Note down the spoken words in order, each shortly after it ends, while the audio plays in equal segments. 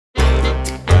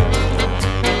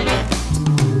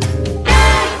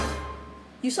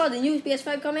You saw the new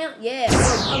PS5 coming out? Yeah,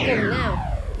 I'm going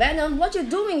now. Venom, what you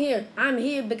doing here? I'm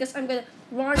here because I'm gonna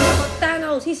warn you about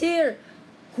Thanos. He's here.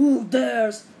 Who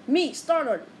dares? Me,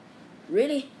 Star-Lord.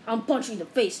 Really? I'm punching the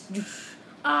face.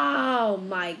 Oh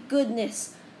my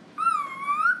goodness.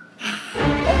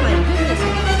 Oh my goodness.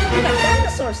 We got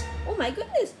dinosaurs. Oh my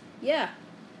goodness. Yeah.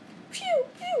 Pew,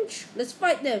 pew. Let's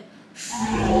fight them.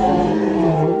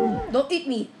 Don't eat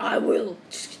me. I will.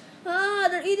 Ah,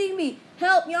 they're eating me.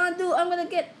 Help, Yondu. I'm gonna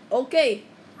get. Okay.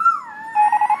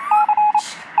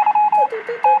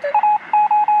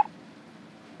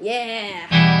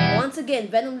 Yeah. Once again,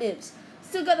 Venom lives.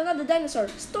 Still got another dinosaur.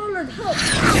 Star-Lord, help.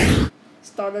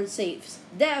 Star-Lord saves.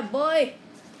 There, boy.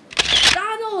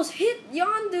 Thanos hit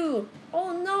Yondu.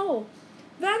 Oh no.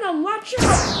 Venom, watch out.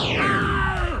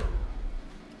 Ah.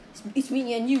 It's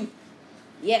me and you.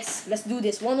 Yes, let's do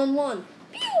this one-on-one.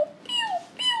 Pew, pew,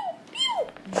 pew, pew.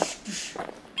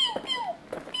 Pew, pew,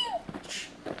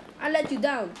 pew. I let you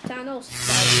down, Thanos.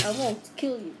 I won't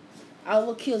kill you. I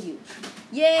will kill you.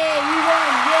 Yay, we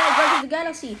won. Yeah, Guardians of the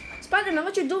Galaxy. Spider-Man,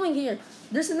 what you doing here?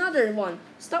 There's another one.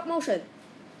 Stop motion.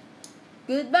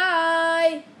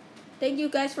 Goodbye. Thank you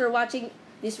guys for watching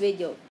this video.